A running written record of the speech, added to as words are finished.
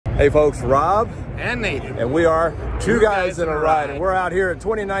Hey folks, Rob and Nathan, and we are two guys in a ride, and we're out here at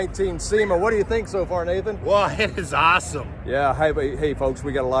 2019 SEMA. What do you think so far, Nathan? Well, it is awesome. Yeah, hey folks,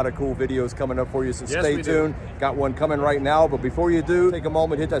 we got a lot of cool videos coming up for you, so stay tuned. Got one coming right now, but before you do, take a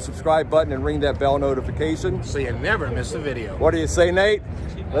moment, hit that subscribe button and ring that bell notification so you never miss a video. What do you say, Nate?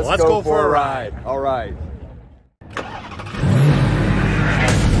 Let's go for a ride. All right.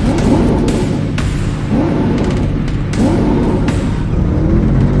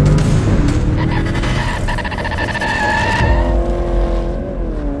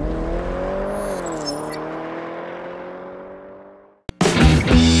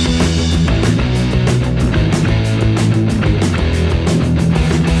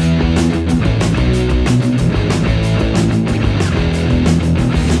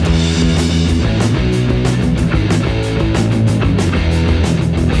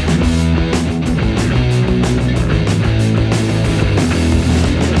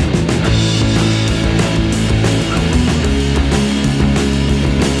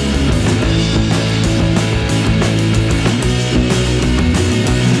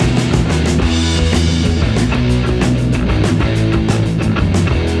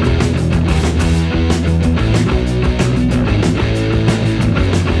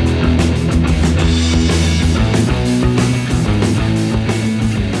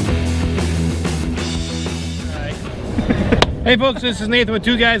 Hey folks, this is Nathan with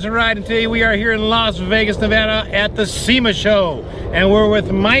Two Guys in a Ride, and today we are here in Las Vegas, Nevada at the SEMA show, and we're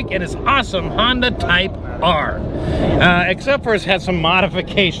with Mike and his awesome Honda TypeR. Except for it's had some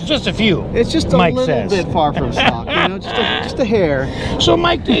modifications, just a few. It's just a little bit far from stock, you know, just a hair. So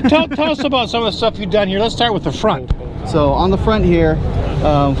Mike, tell us about some of the stuff you've done here. Let's start with the front. So on the front here,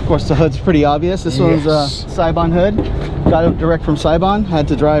 of course the hood's pretty obvious. This one's a Saibon hood. Got it direct from Saibon. Had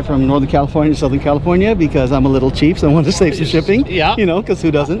to drive from Northern California to Southern California because I'm a little cheap, so I wanted to save some shipping. Yeah. You know, because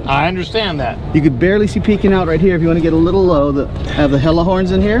who doesn't? I understand that. You could barely see peeking out right here if you want to get a little low. Have the hella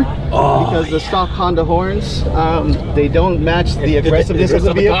horns in here. Oh, because the stock Honda horns, they don't match the aggressiveness of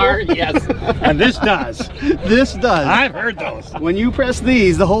the vehicle. Car, yes. And this does. This does. I've heard those. When you press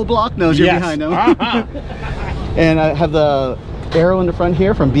these, the whole block knows you're behind them. And I have the arrow in the front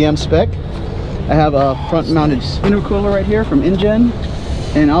here from BM Spec. I have a front-mounted intercooler right here from InGen,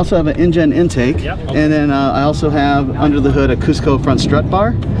 and I also have an InGen intake. And then I also have under the hood a Cusco front strut bar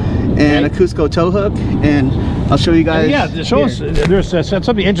and a Cusco tow hook, and I'll show you guys. Yeah, show us. There's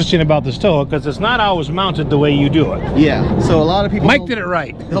something interesting about this tow hook because it's not always mounted the way you do it. Yeah, so a lot of people. Mike did it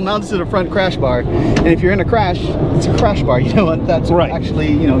right. They'll mount it to the front crash bar, and if you're in a crash, it's a crash bar. You know what? That's actually,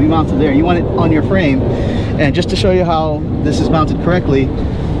 you know, you mount it there. You want it on your frame, and just to show you how this is mounted correctly,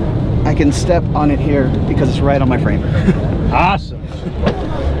 I can step on it here because it's right on my frame. Awesome.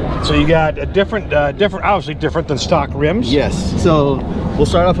 So you got a different, obviously different than stock rims. Yes. So we'll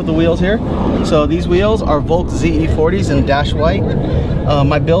start off with the wheels here. So these wheels are Volk ZE40s in dash white.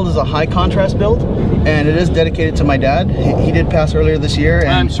 My build is a high contrast build, and it is dedicated to my dad. He did pass earlier this year. And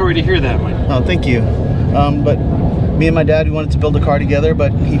I'm sorry to hear that, Mike. Oh, thank you. But me and my dad, we wanted to build a car together,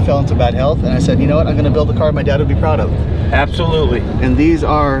 but he fell into bad health, and I said, you know what, I'm going to build a car my dad would be proud of. Absolutely. And these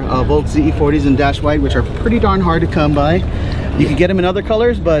are Volk ZE40s in dash white, which are pretty darn hard to come by. You can get them in other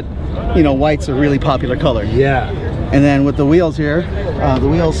colors, but you know, white's a really popular color. Yeah. And then with the wheels here,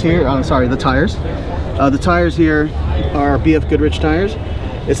 the tires. The tires here are BF Goodrich tires.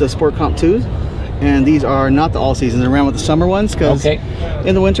 It's a Sport Comp 2. And these are not the all seasons. They're around with the summer ones because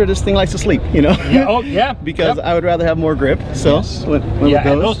in the winter this thing likes to sleep, you know. Yeah. Oh yeah. Because I would rather have more grip. So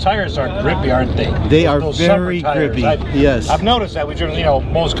and those tires are grippy, aren't they? They are very grippy. Yes. I've noticed that. We generally, you know,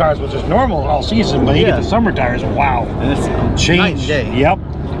 most cars with just normal all season, but you get the summer tires. Wow. And it's change. Night and day. Yep.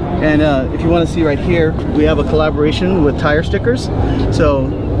 And if you want to see right here, we have a collaboration with tire stickers. So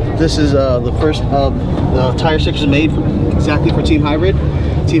this is the first of the tire stickers made exactly for Team Hybrid.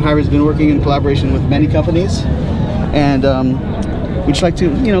 Team Hybrid has been working in collaboration with many companies, and we just like to,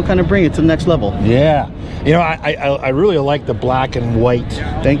 you know, kind of bring it to the next level. Yeah, you know, I really like the black and white.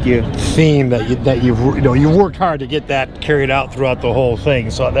 Thank you. Theme that you've worked hard to get that carried out throughout the whole thing.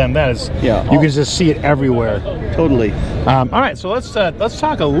 So then that is, you can just see it everywhere. Totally. All right, so let's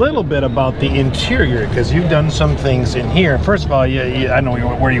talk a little bit about the interior because you've done some things in here. First of all, I know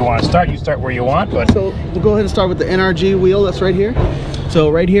where you want to start. You start where you want, but so we'll go ahead and start with the NRG wheel that's right here. So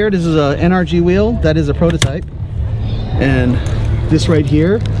right here, this is a NRG wheel that is a prototype, and this right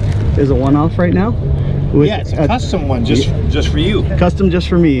here is a one-off right now. Yeah, it's a custom one just for you. Custom just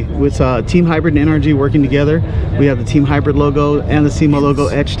for me. With Team Hybrid and NRG working together. We have the Team Hybrid logo and the SEMA logo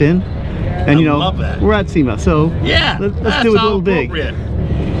etched in. And you know, love that. We're at SEMA, so yeah, let's do it a little big.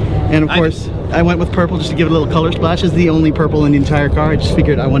 And of course, I went with purple just to give it a little color splash. It's the only purple in the entire car. I just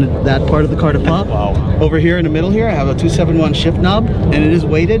figured I wanted that part of the car to pop. Wow. Over here in the middle here, I have a 271 shift knob, and it is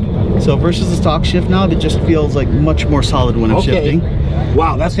weighted. So versus the stock shift knob, it just feels like much more solid when I'm shifting.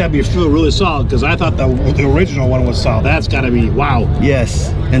 Wow, that's got to feel really solid, because I thought the original one was solid. That's got to be, wow. Yes,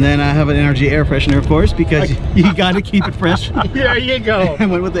 and then I have an energy air freshener, of course, because you got to keep it fresh. There you go. I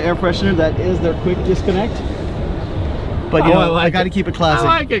went with the air freshener. That is their quick disconnect. But you know, I got to keep it classic.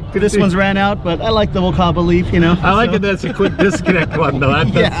 I like it. This one's ran out, but I like the Wakaba leaf, you know. I like it. That's a quick disconnect one, though.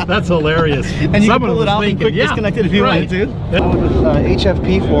 That's hilarious. And you can pull it out and quick disconnect it if you wanted to. With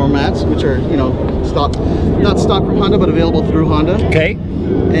HFP floor mats, which are, you know, stock, not stock from Honda, but available through Honda. Okay.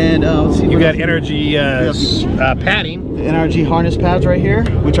 And let's see. You got energy padding. The energy harness pads right here,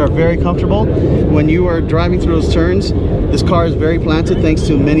 which are very comfortable. When you are driving through those turns, this car is very planted thanks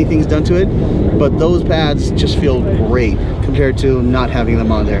to many things done to it. But those pads just feel great compared to not having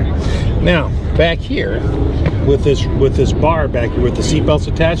them on there. Now, back here, with this bar back here with the seat belts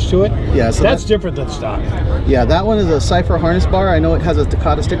attached to it, yeah, so that's different than stock. Yeah, that one is a Cypher harness bar. I know it has a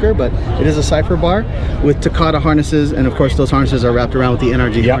Takata sticker, but it is a Cypher bar with Takata harnesses, and of course those harnesses are wrapped around with the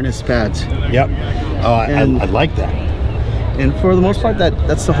energy harness pads. Yep. I like that. And for the most part,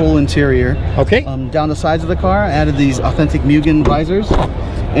 that's the whole interior. Okay. Down the sides of the car, I added these authentic Mugen visors.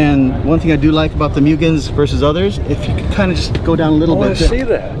 And one thing I do like about the Mugens versus others, if you can kind of just go down a little bit. See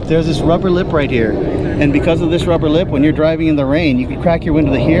that? There's this rubber lip right here. And because of this rubber lip, when you're driving in the rain, you can crack your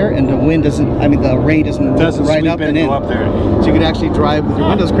window here, and the wind doesn't, I mean, the rain doesn't right up and in. Up there. So you can actually drive with your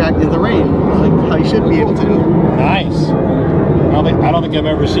windows cracked in the rain, like how you should be able to. Nice. I don't think I've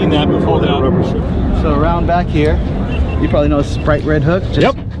ever seen that before, that rubber strip. So around back here, you probably know it's bright red hook.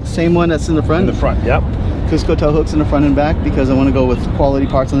 Just same one that's in the front. In the front, yep. Cusco tow hooks in the front and back because I want to go with quality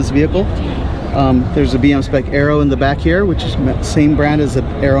parts on this vehicle. There's a BM spec arrow in the back here, which is the same brand as the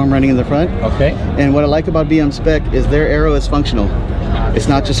arrow I'm running in the front. Okay. And what I like about BM spec is their arrow is functional. It's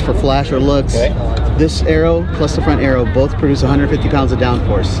not just for flash or looks. Okay. This arrow plus the front arrow both produce 150 pounds of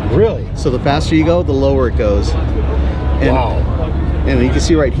downforce. Really? So the faster you go, the lower it goes. And, wow. And you can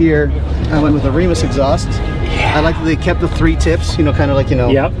see right here, I went with a Remus exhaust. I like that they kept the 3 tips, you know, kind of like, you know,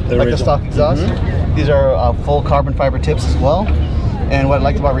 like a stock exhaust. These are full carbon fiber tips as well. And what I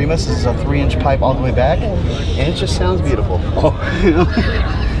liked about Remus is a 3-inch pipe all the way back, and it just sounds beautiful. Oh. You know?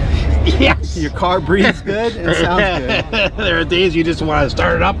 Yes. Your car breathes good and sounds good. There are days you just want to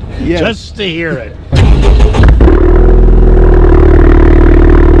start it up just to hear it.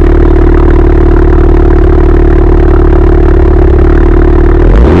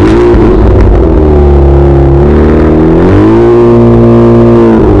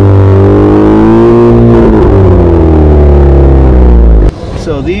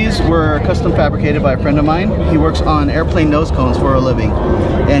 These were custom fabricated by a friend of mine. He works on airplane nose cones for a living,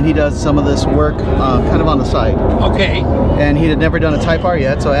 and he does some of this work kind of on the side. Okay. And he had never done a TypeR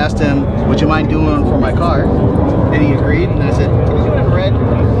yet, so I asked him, would you mind doing one for my car? And he agreed, and I said, can you do it in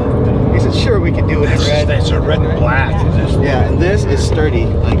red? He said, sure, we can do it in red. It's a red and black. Yeah, and this is sturdy.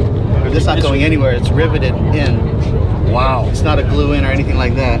 Like, this is not going anywhere. It's riveted in. Wow. It's not a glue in or anything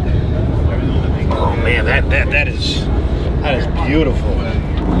like that. Oh man, that is beautiful.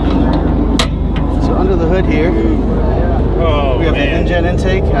 So under the hood here, we have the engine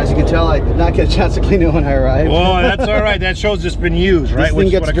intake. As you can tell, I did not get a chance to clean it when I arrived. Oh, that's all right. That shows it's been used, right?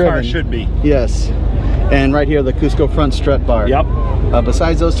 Which is what a car should be. Yes. And right here, the Cusco front strut bar. Yep.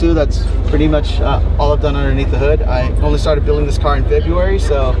 Besides those two, that's pretty much all I've done underneath the hood. I only started building this car in February,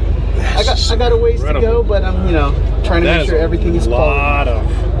 so I got a ways to go, but I'm, you know, trying to make sure everything is quality.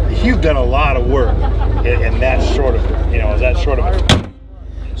 You've done a lot of work in that sort of, you know,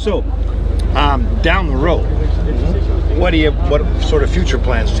 So, down the road, what sort of future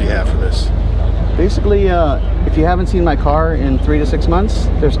plans do you have for this? Basically, if you haven't seen my car in 3 to 6 months,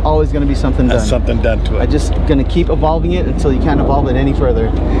 there's always going to be something done. Something done to it. I'm just going to keep evolving it until you can't evolve it any further.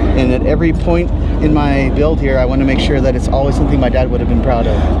 And at every point in my build here, I want to make sure that it's always something my dad would have been proud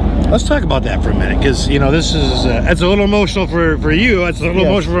of. Let's talk about that for a minute, because you know this is it's a little emotional for you. It's a little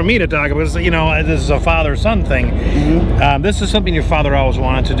emotional for me to talk about. You know, this is a father-son thing. This is something your father always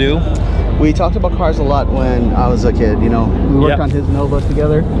wanted to do. We talked about cars a lot when I was a kid. You know, we worked on his Novas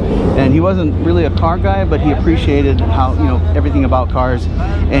together, and he wasn't really a car guy, but he appreciated how, you know, everything about cars,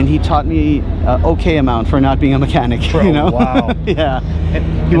 and he taught me an okay amount for not being a mechanic. You know, wow. Yeah.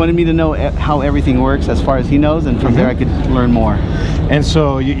 He wanted me to know how everything works as far as he knows, and from there I could learn more. And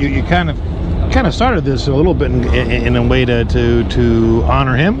so you kind of started this a little bit in a way to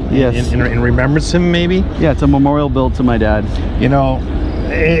honor him, yes, and remembrance him, maybe. Yeah, it's a memorial build to my dad. You know,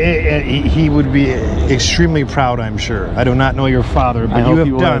 He would be extremely proud, I'm sure. I do not know your father, but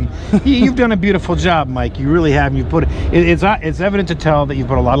you've done a beautiful job, Mike. You really have. You put it's evident to tell that you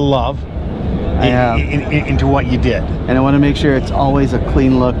put a lot of love into what you did. And I want to make sure it's always a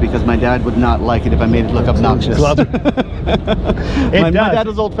clean look, because my dad would not like it if I made it look obnoxious. My dad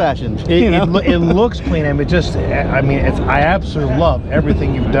was old-fashioned. It looks clean. I mean, I absolutely love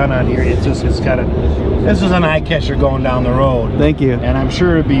everything you've done on here. This is an eye catcher going down the road. Thank you. And I'm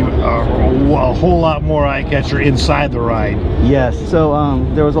sure it'd be a whole lot more eye catcher inside the ride. Yes. So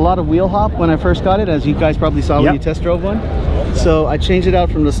there was a lot of wheel hop when I first got it, as you guys probably saw when you test drove one. So I changed it out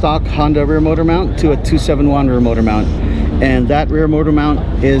from the stock Honda rear motor mount to a 271 rear motor mount, and that rear motor mount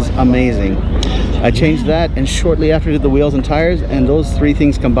is amazing. I changed that, and shortly after did the wheels and tires, and those three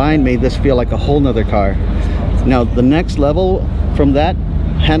things combined made this feel like a whole nother car. Now the next level from that,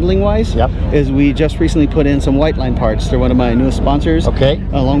 handling wise, is we just recently put in some white line parts. They're one of my newest sponsors,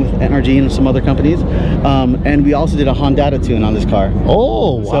 along with NRG and some other companies, and we also did a Honda tune on this car.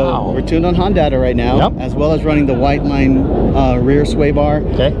 Oh wow. So we're tuned on Honda right now, as well as running the white line rear sway bar,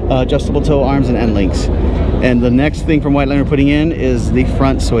 adjustable toe arms and end links. And the next thing from white line we're putting in is the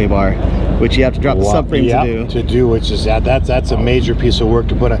front sway bar, which you have to drop the subframe to do. Which is that's a major piece of work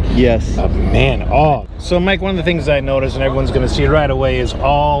to put a man. So Mike, one of the things I noticed, and everyone's going to see it right away, is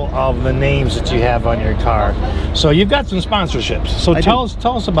all of the names that you have on your car. So you've got some sponsorships. So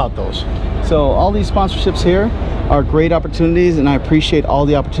tell us about those. So all these sponsorships here are great opportunities, and I appreciate all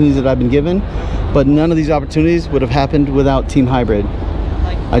the opportunities that I've been given, but none of these opportunities would have happened without Team Hybrid.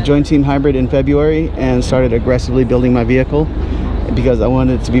 I joined Team Hybrid in February and started aggressively building my vehicle because I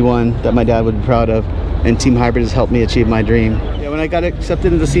wanted it to be one that my dad would be proud of, and Team Hybrid has helped me achieve my dream. Yeah, when I got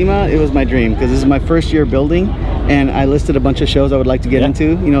accepted into SEMA, it was my dream, because this is my first year building, and I listed a bunch of shows I would like to get into.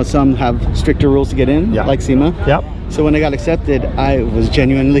 You know, some have stricter rules to get in, like SEMA. So when I got accepted, I was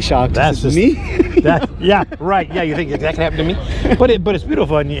genuinely shocked. That's just me. Yeah, you think that can happen to me? But it's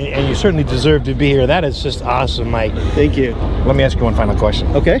beautiful, and you certainly deserve to be here. That is just awesome, Mike. Thank you. Let me ask you one final question.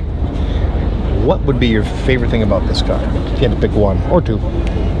 Okay. What would be your favorite thing about this car, if you had to pick one or two?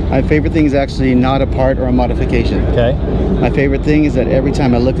 My favorite thing is actually not a part or a modification. Okay. My favorite thing is that every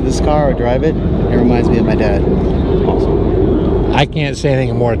time I look at this car or drive it, it reminds me of my dad. Awesome. I can't say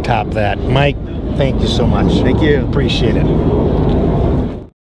anything more to top that. Mike, thank you so much. Thank you. Appreciate it.